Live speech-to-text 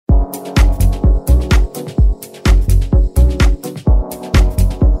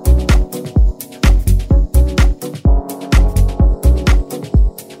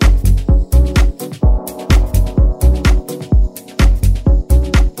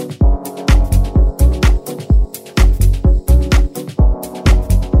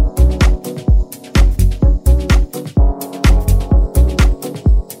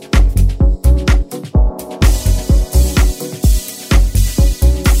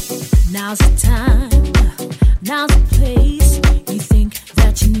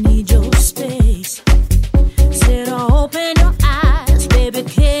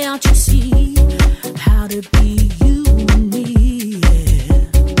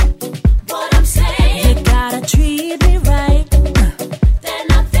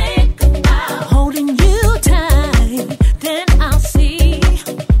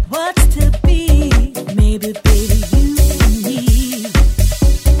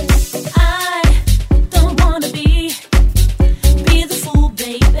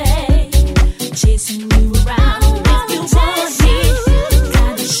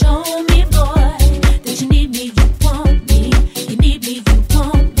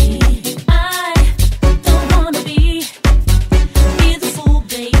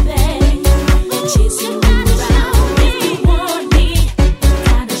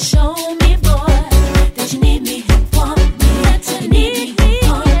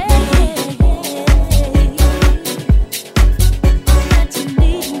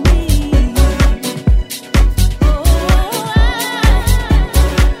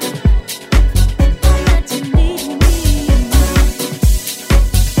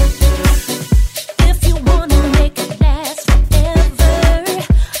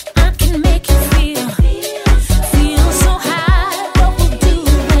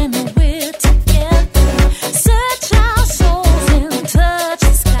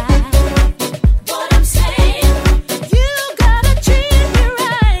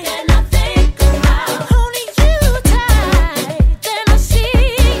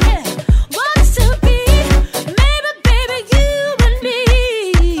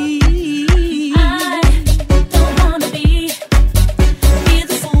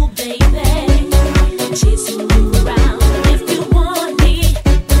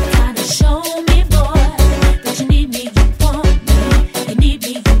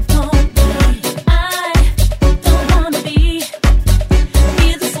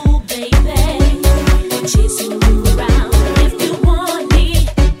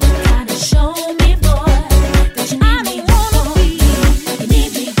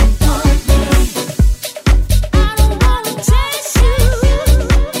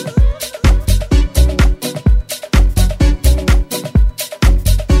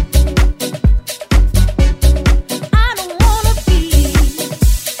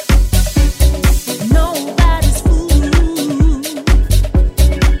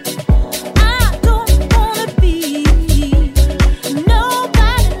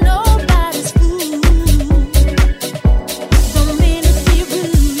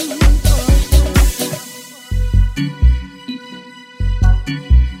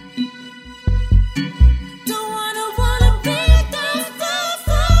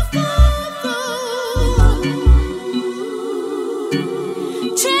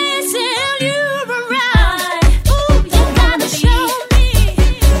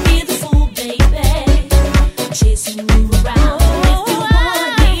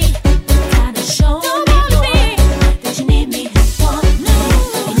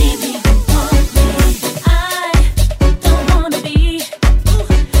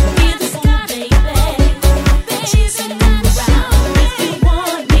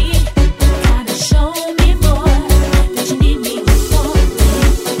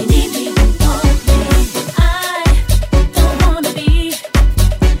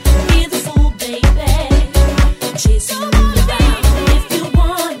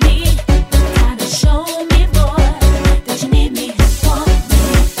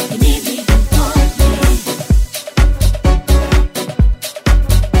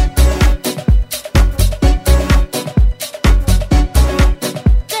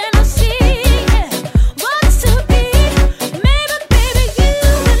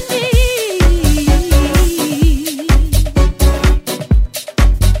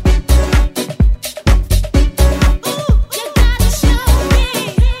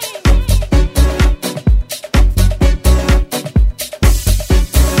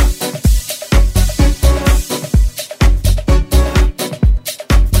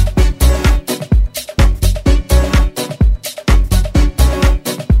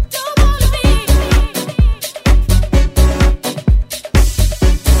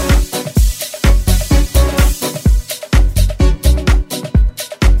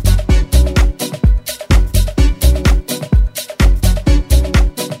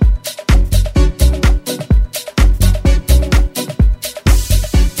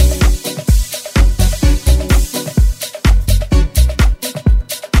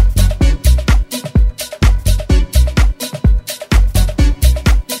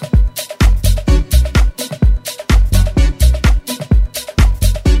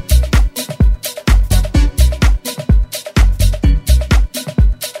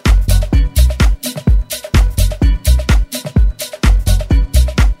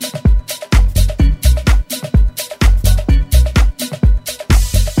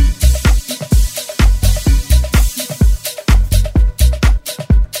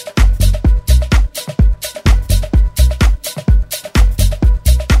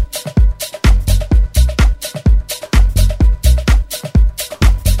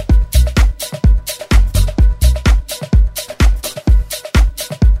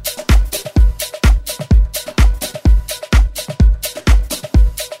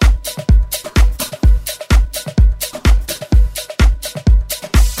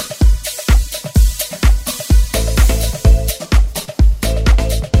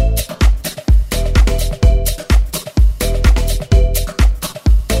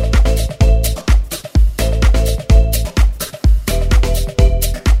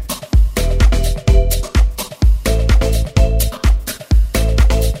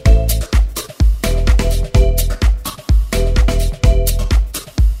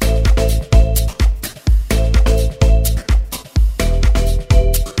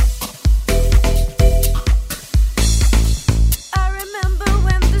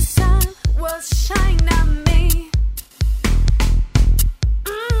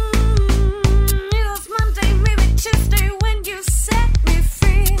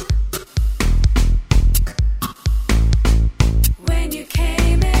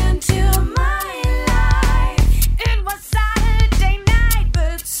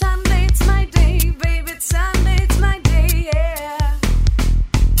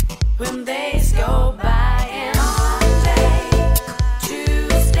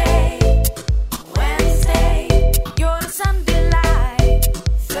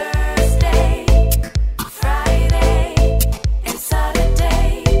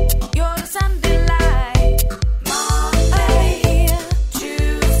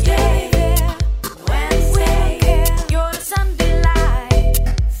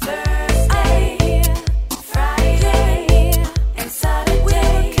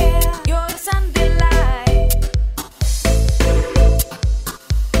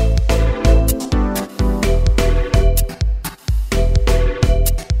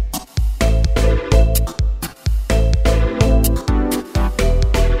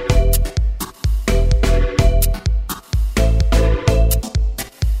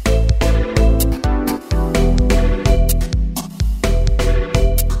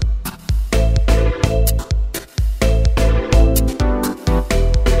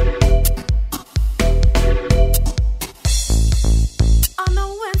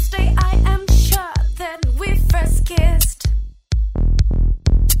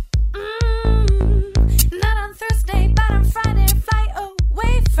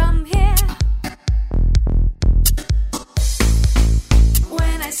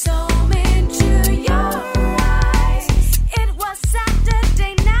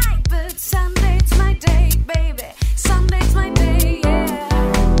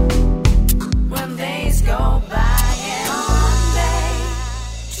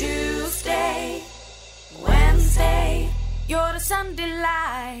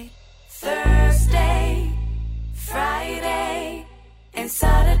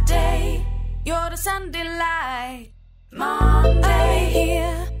you're the Sunday light. Monday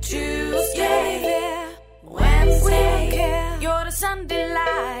here, Tuesday there, Wednesday, you're the Sunday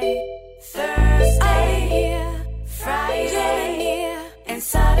light. Thursday here, Friday near, and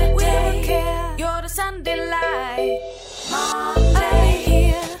Saturday, you're the Sunday light. Monday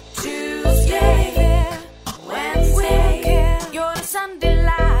here, Tuesday there, Wednesday, you're the Sunday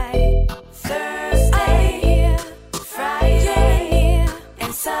light. Thursday here, Friday near,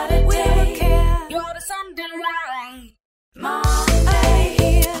 and Saturday, you're the Sunday light. Monday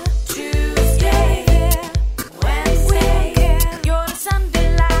here, Tuesday there, Wednesday, you're the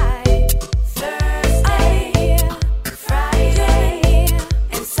Sunday light. Thursday here, Friday near,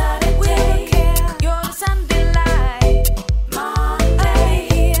 and Saturday, you're the Sunday light. Monday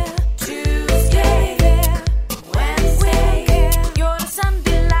here, Tuesday there, Wednesday, you're the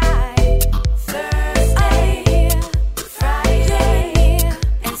Sunday light. Thursday here, Friday near,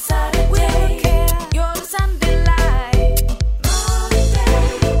 and Saturday, you're the Sunday light. Monday,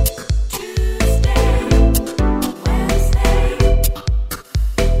 Tuesday, Wednesday,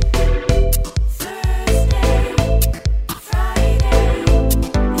 Thursday, Friday,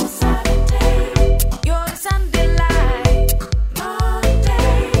 and Saturday, you're the Sunday light.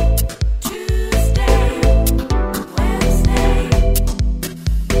 Monday, Tuesday, Wednesday,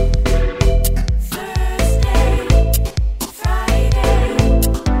 Thursday, Friday,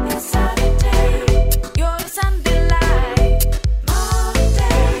 and Saturday, you're the Sunday light.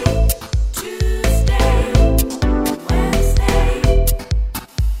 Monday, Tuesday, Wednesday,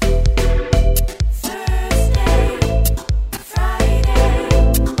 Thursday, Friday,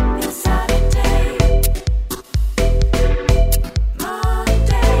 and Saturday.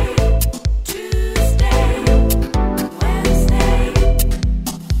 Monday, Tuesday, Wednesday,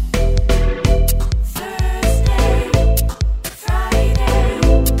 Thursday, Friday,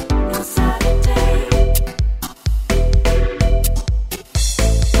 and Saturday.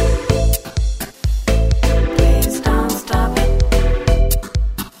 Please don't stop it.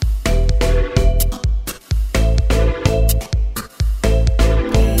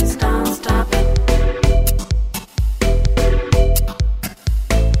 Please don't stop it.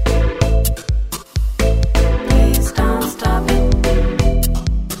 Please don't stop it.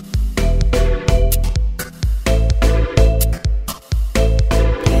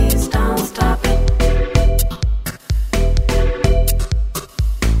 Please don't stop it.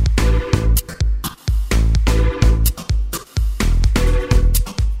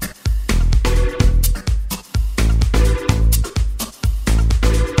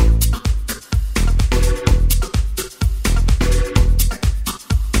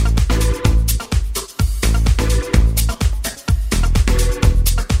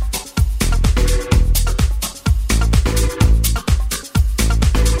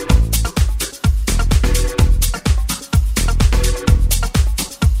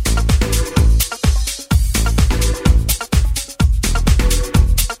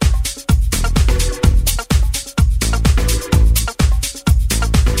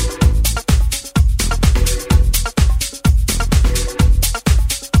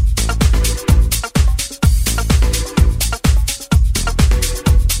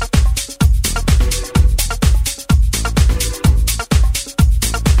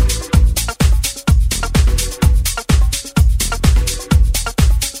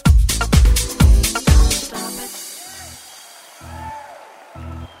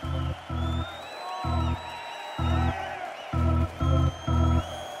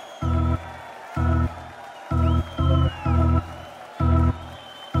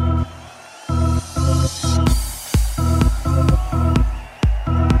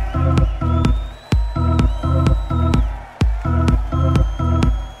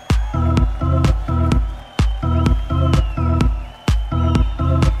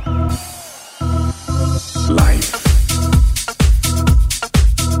 Life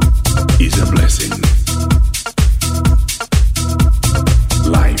is a blessing.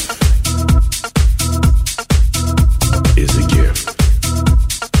 Life is a gift.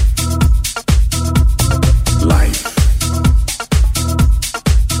 Life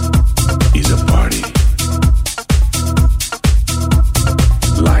is a party.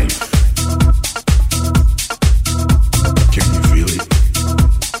 Life, can you feel it?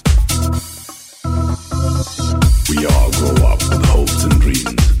 We all grow up with hopes and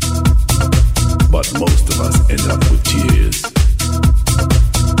dreams, but most of us end up with tears.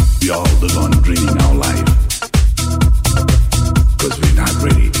 We all live on dreaming our life, cause we're not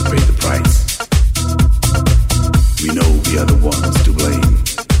ready to pay the price. We know we are the ones to blame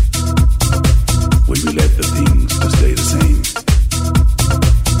when we let the things to stay the same.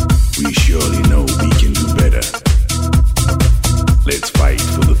 We surely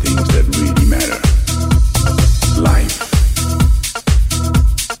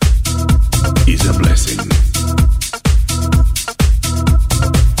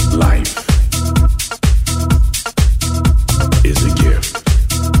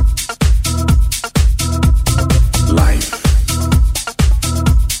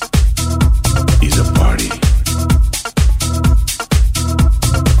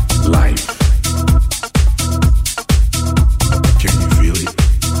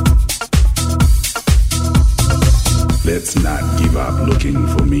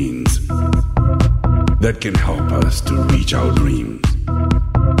can help us to reach our dreams.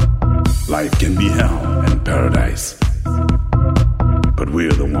 Life can be hell and paradise, but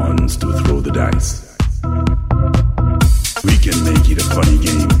we're the ones to throw the dice. We can make it a funny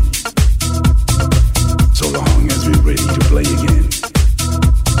game, so long as we're ready to play again.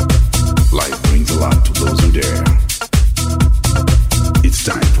 Life brings a lot to those who dare. It's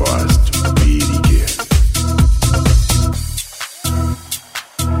time for us to really care.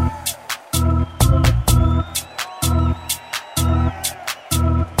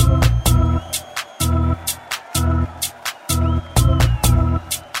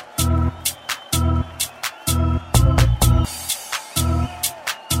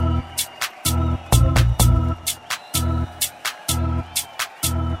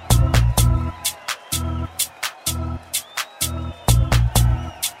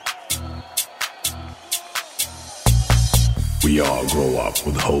 We all grow up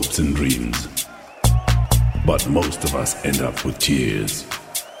with hopes and dreams, but most of us end up with tears.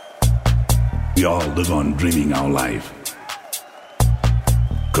 We all live on dreaming our life,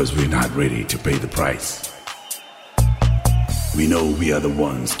 'cause we're not ready to pay the price. We know we are the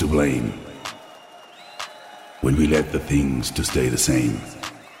ones to blame when we let the things to stay the same.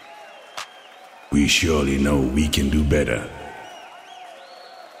 We surely know we can do better.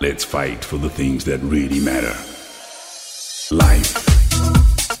 Let's fight for the things that really matter. Life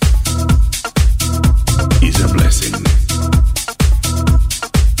is a blessing.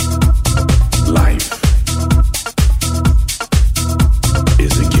 Life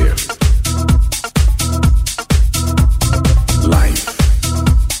is a gift. Life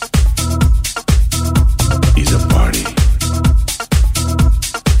is a party.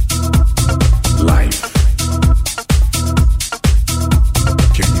 Life,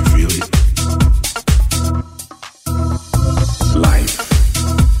 can you feel it? Life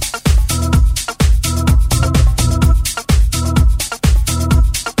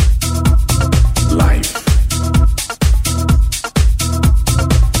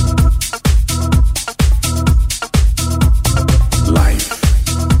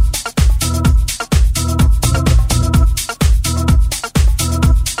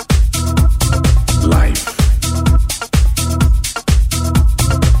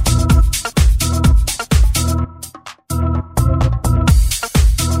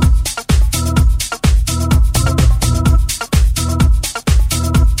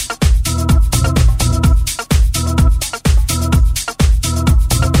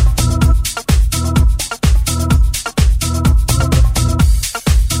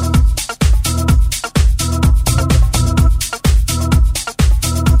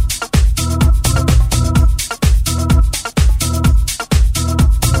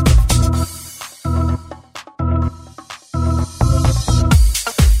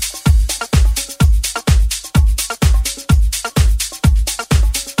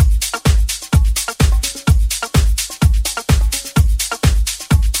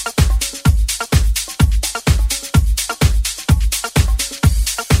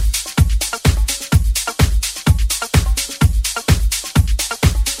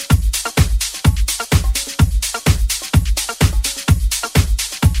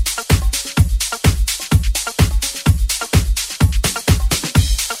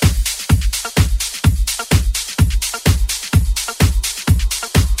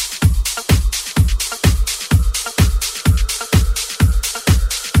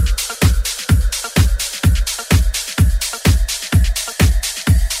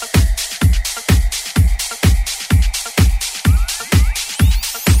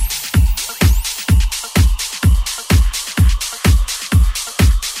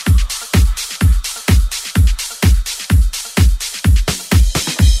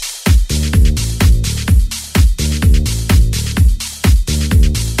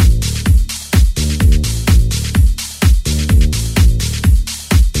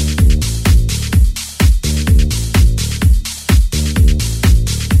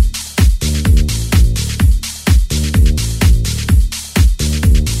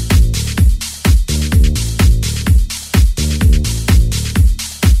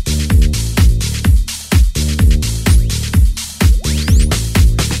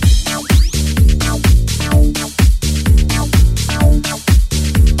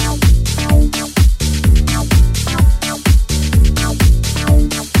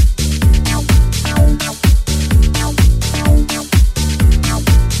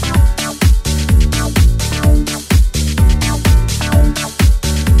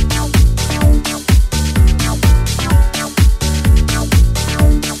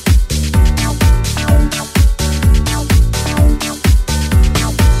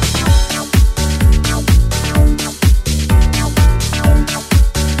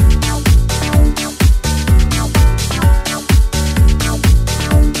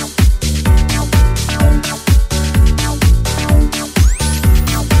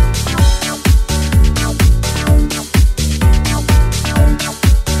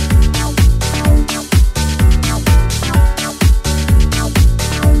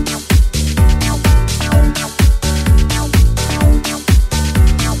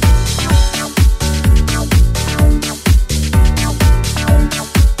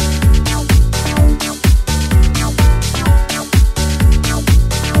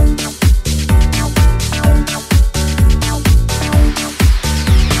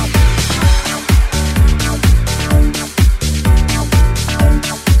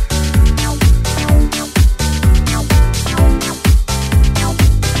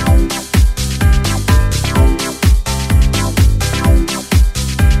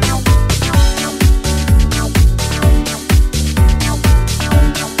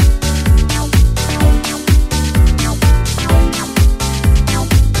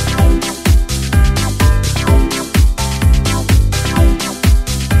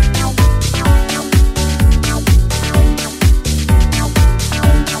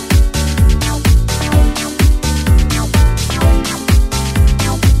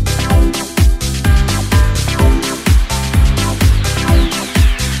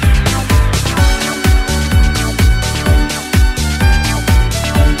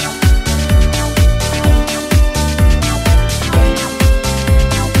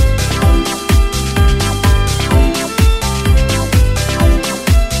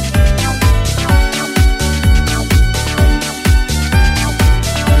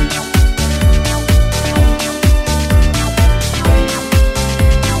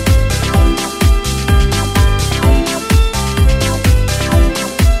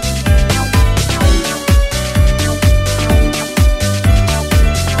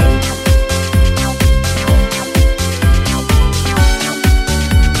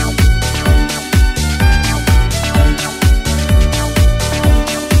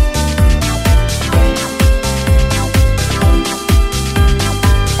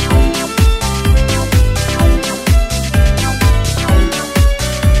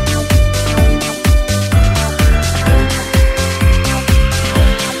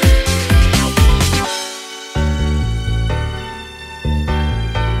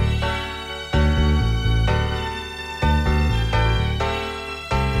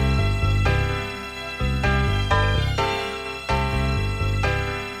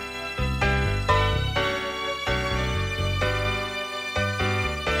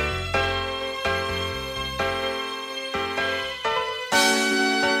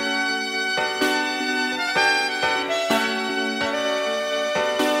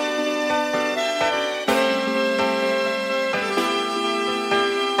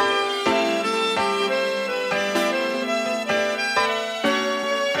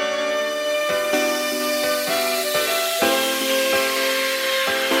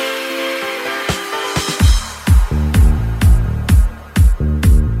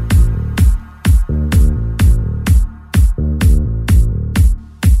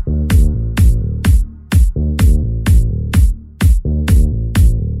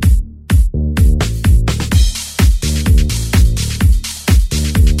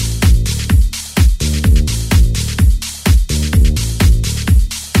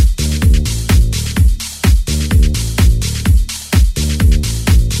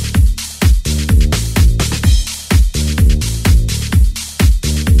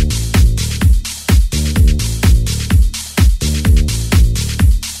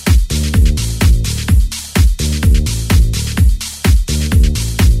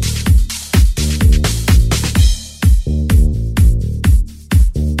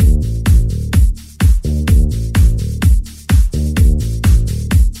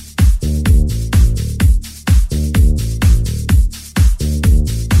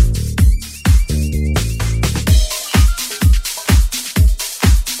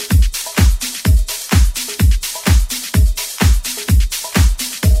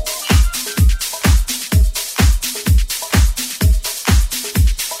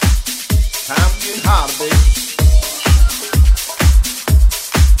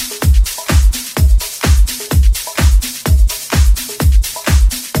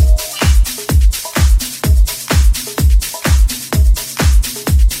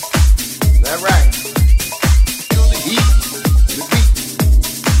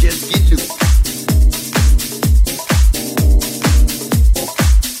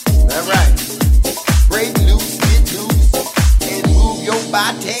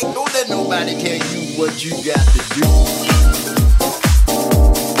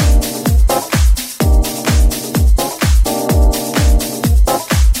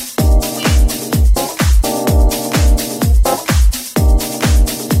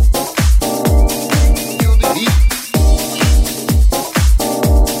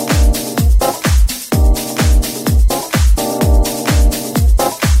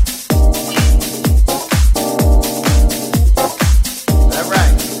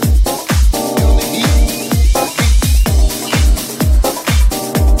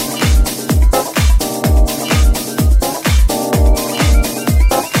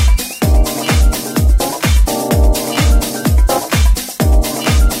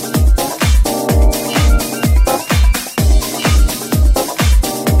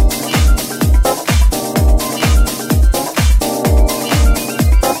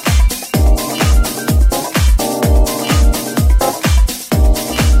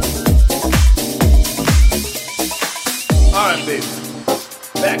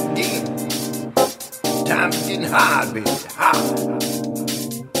back again. Times is getting hard, baby, hard.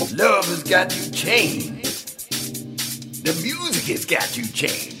 Love has got you chained. The music has got you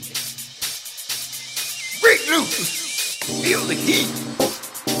chained. Break loose, feel the heat.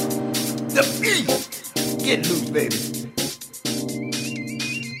 The beat, get loose, baby.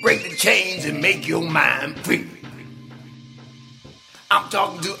 Break the chains and make your mind free. I'm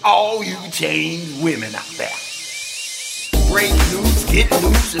talking to all you chained women out there. Break loose, get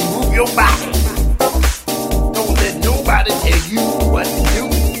loose, and move your body. Don't let nobody tell you what to do.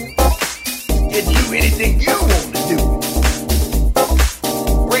 You do anything you want to do.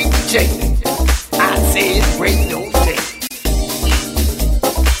 Break the chains. I said break those chains.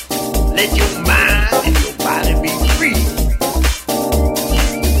 Let your mind and your body be free.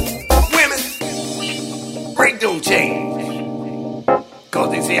 Women, break those chains.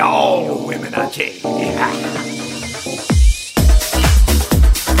 Cause they say all the women are chained. Yeah.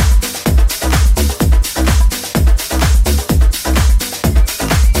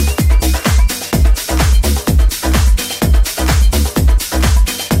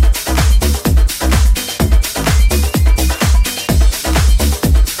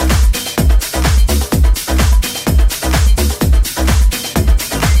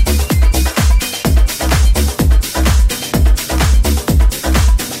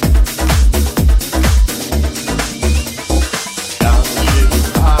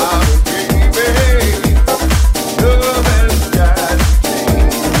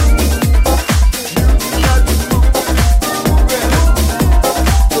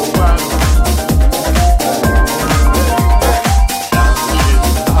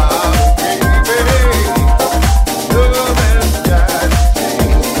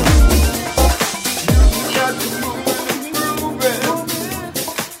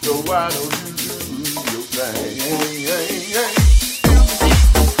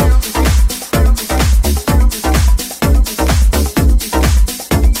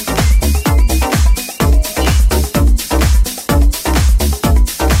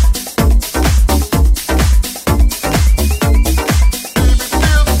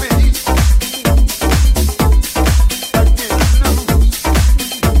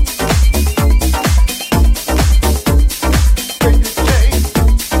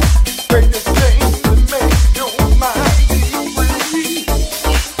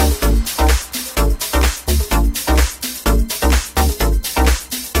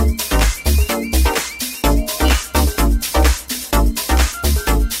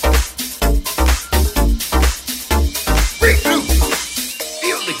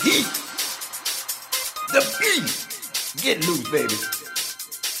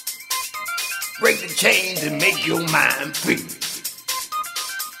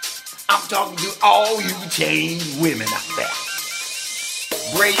 Chained women out there.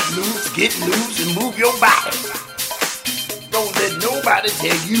 Break loose, get loose, and move your body. Don't let nobody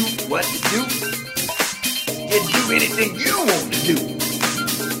tell you what to do. You do anything you want to do.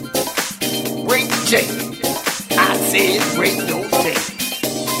 Break the chains. I said break those chains.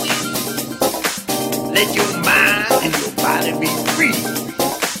 Let your mind and your body be free.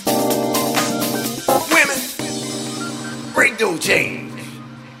 Women, break those chains.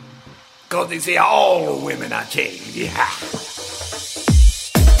 Cause they say all the women are chained. Yeah.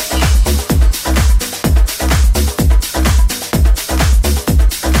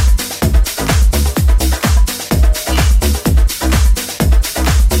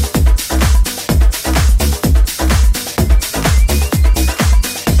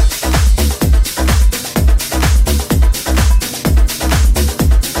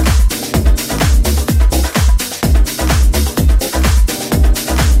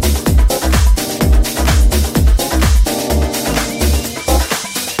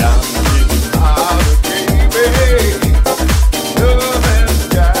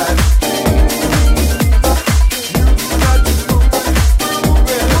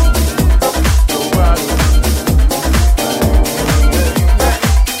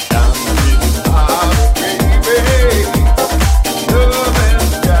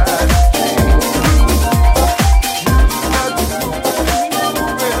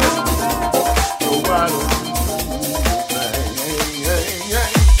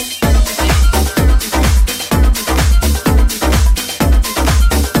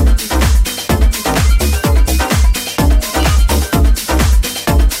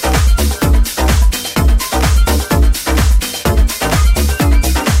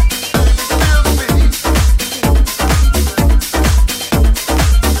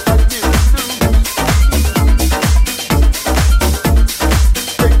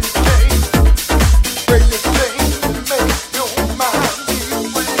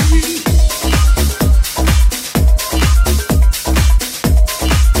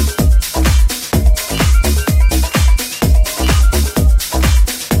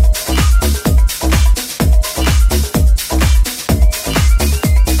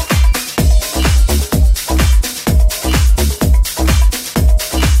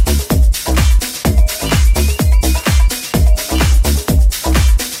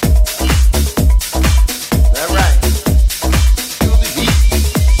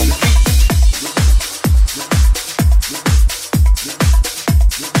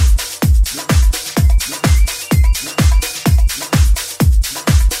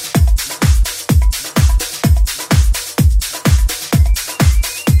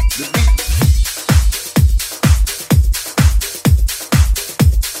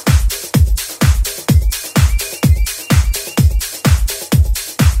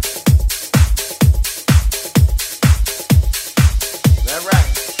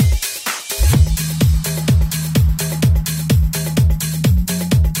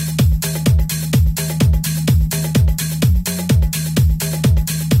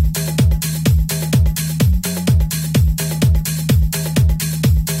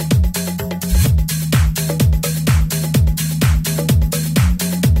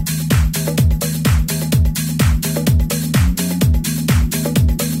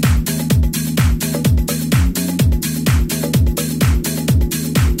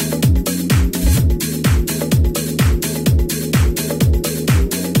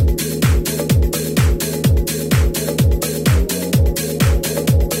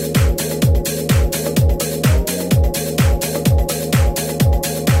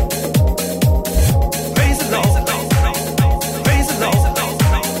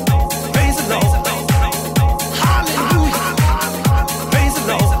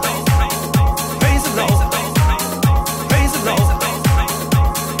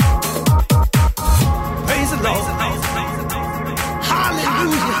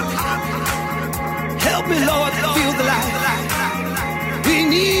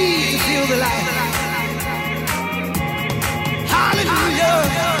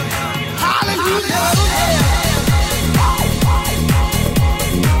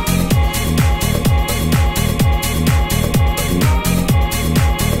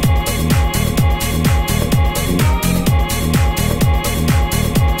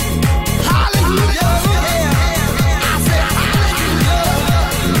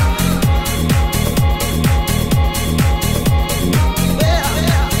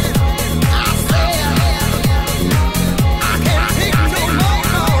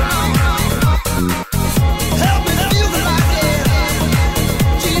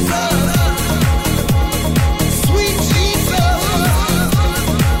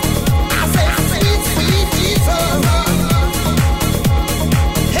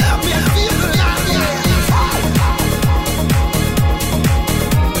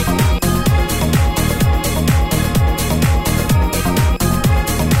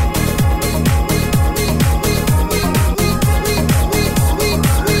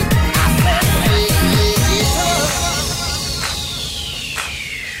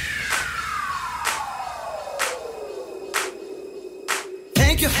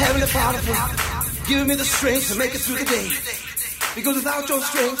 Give me the strength to make it through the day. Because without your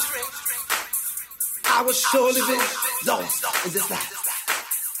strength, I would surely be lost in this life.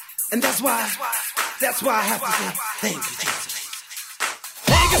 And that's why I have to say thank you, Jesus.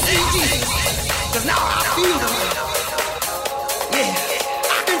 Thank you, sweet Jesus. Because now I feel the love. Yeah,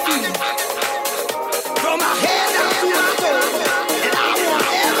 I can feel it. From my head down to my toes. And I want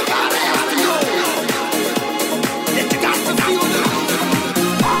everybody else to know that you got to feel the love.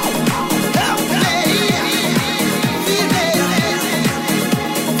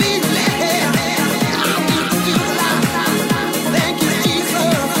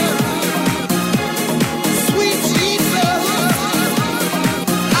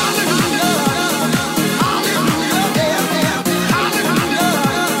 Hallelujah.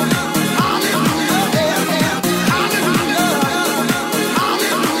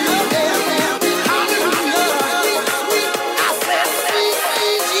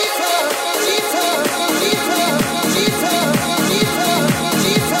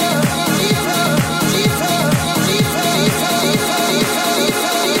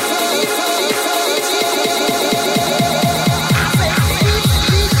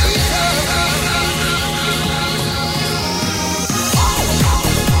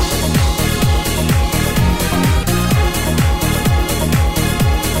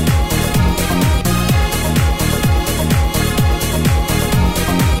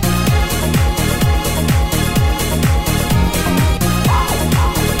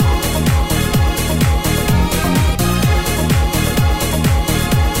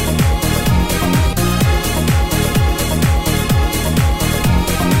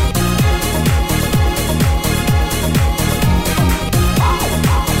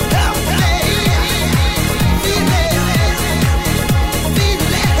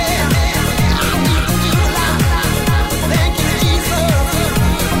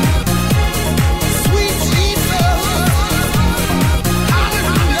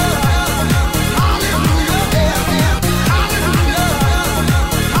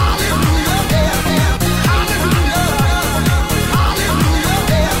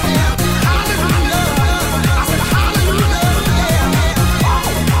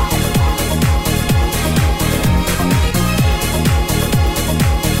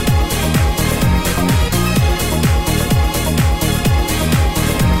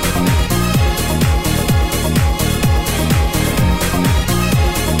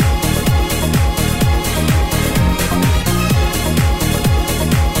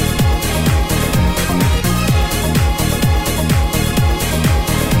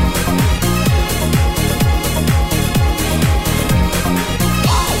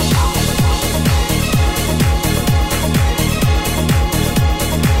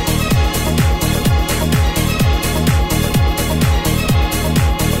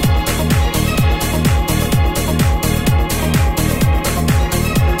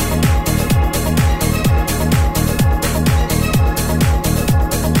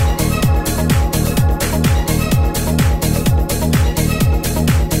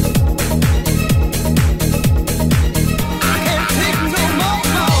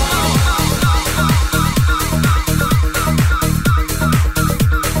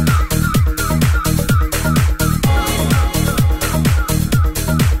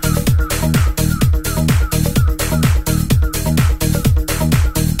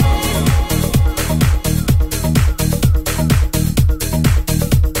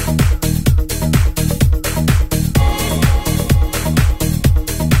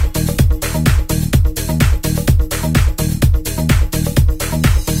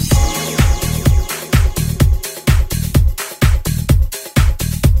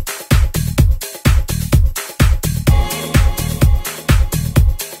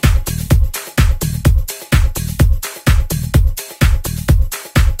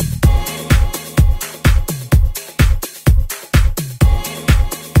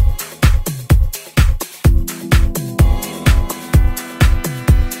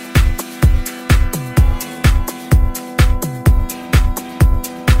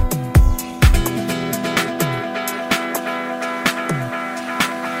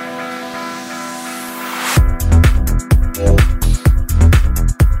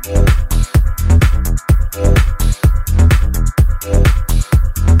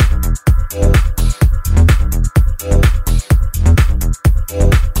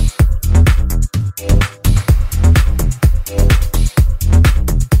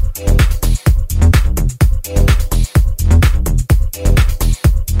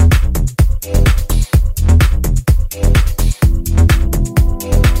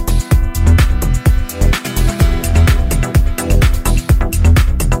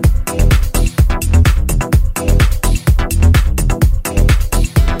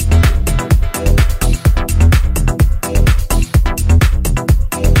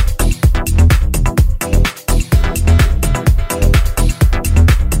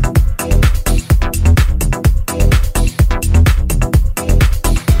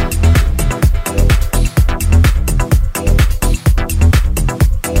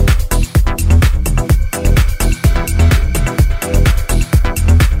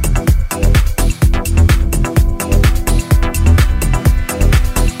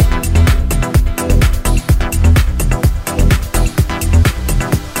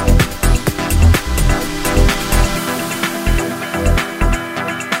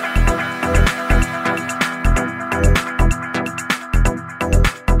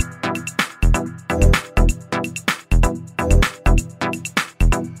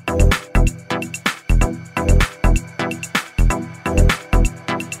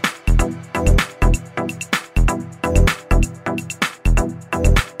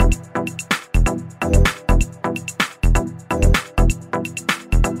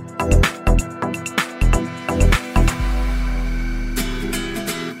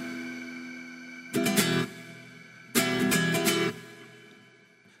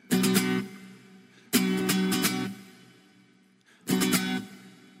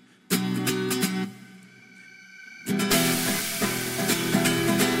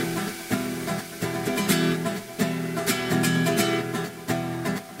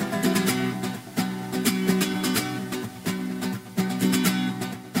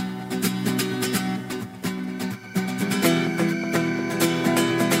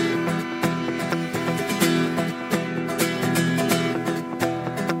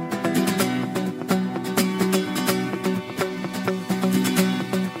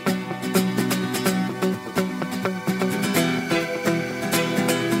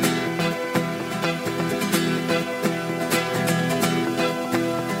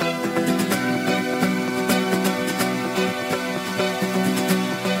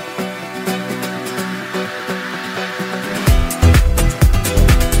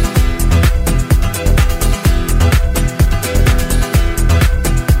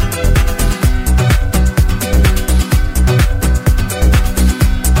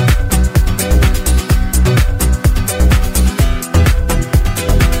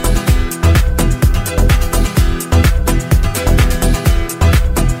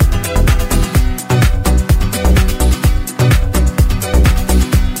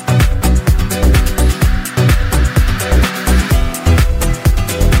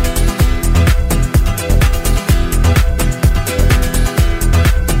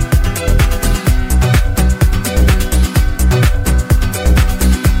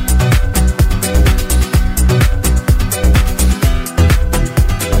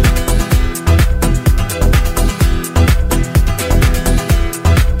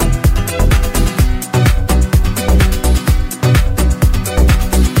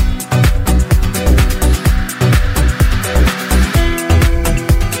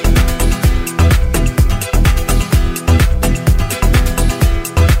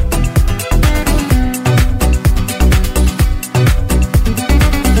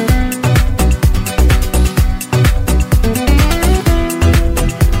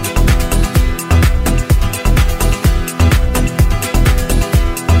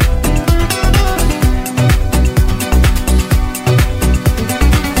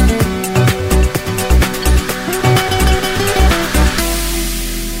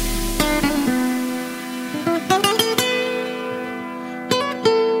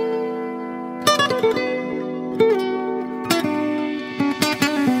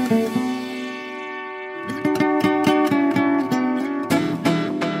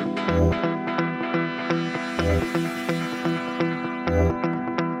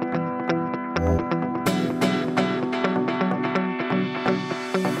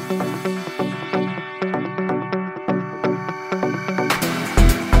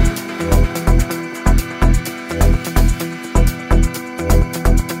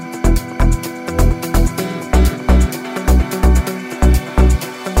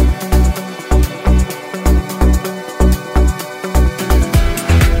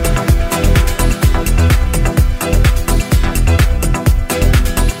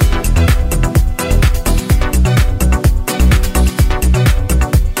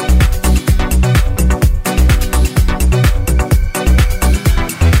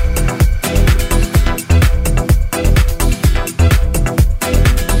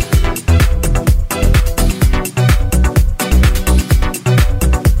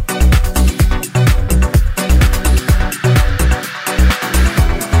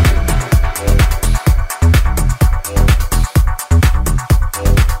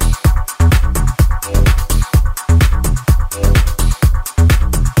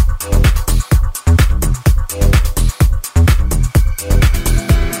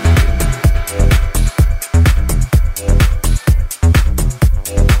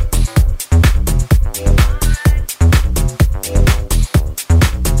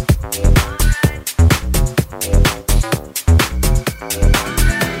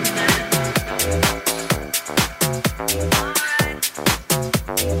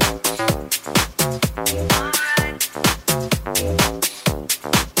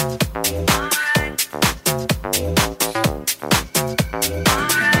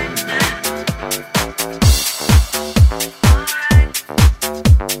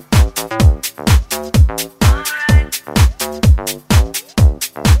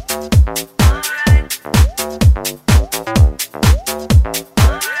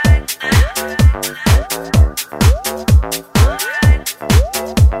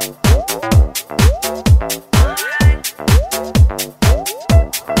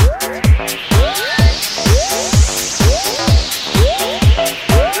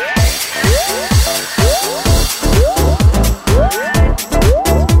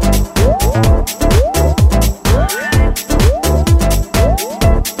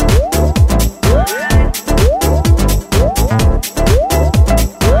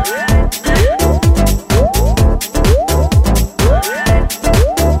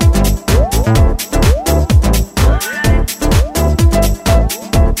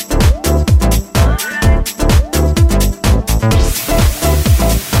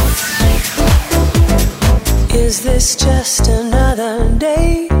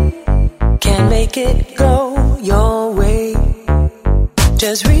 make it go your way.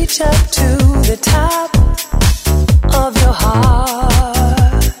 Just reach up to the top of your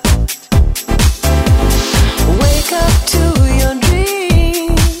heart. Wake up to your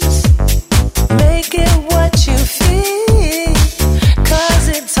dreams. Make it what you feel. 'Cause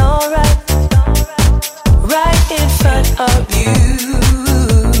it's alright, right in front of you.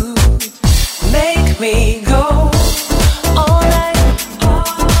 Make me go all night.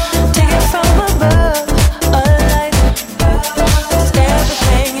 Take it from above, a light. Just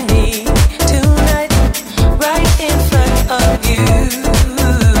everything you need tonight.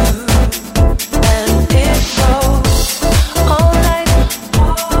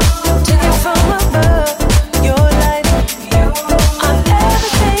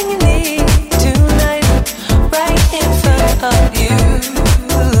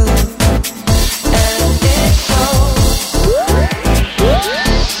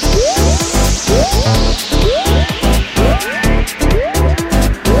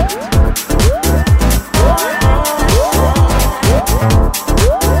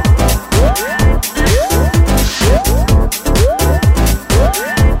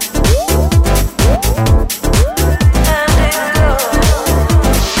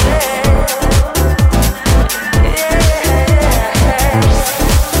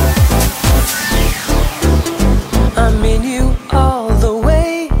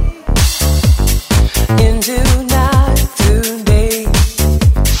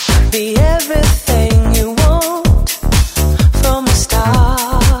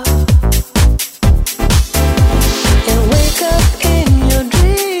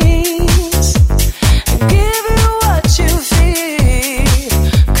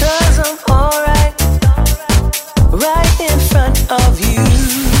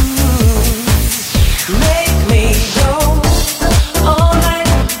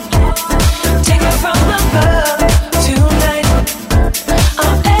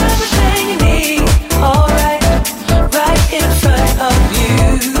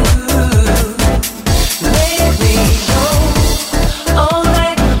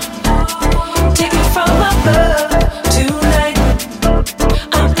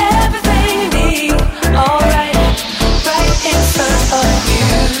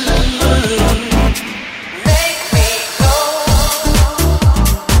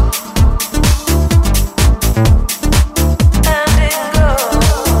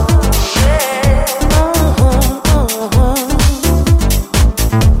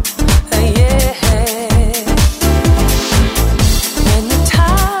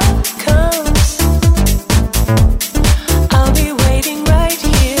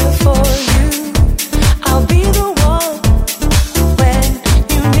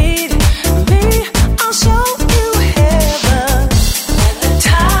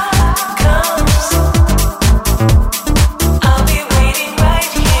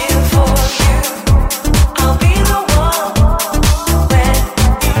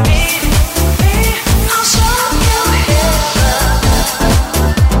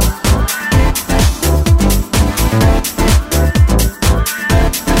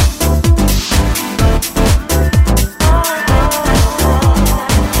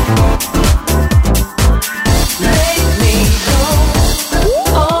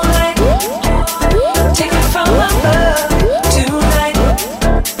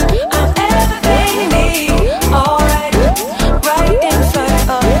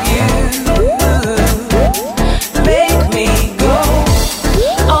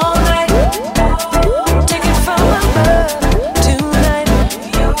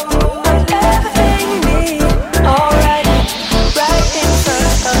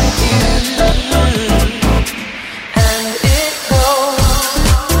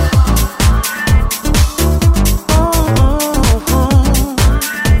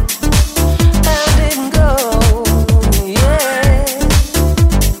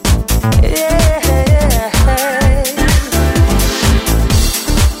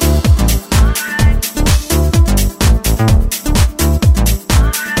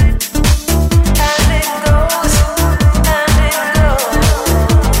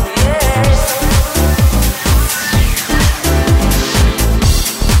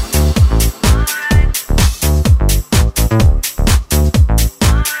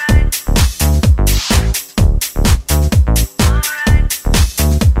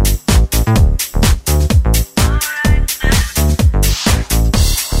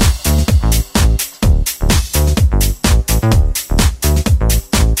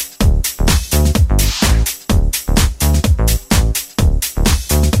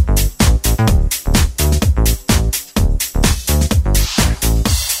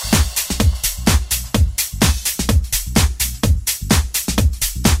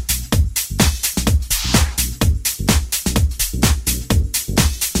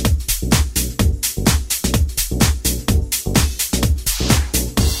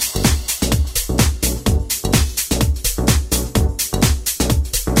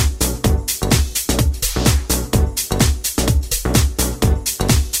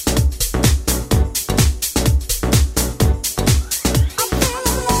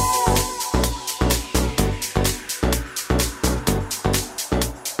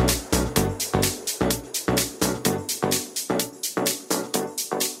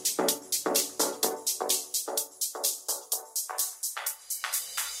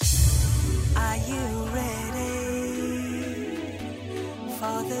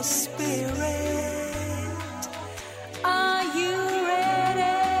 spirit.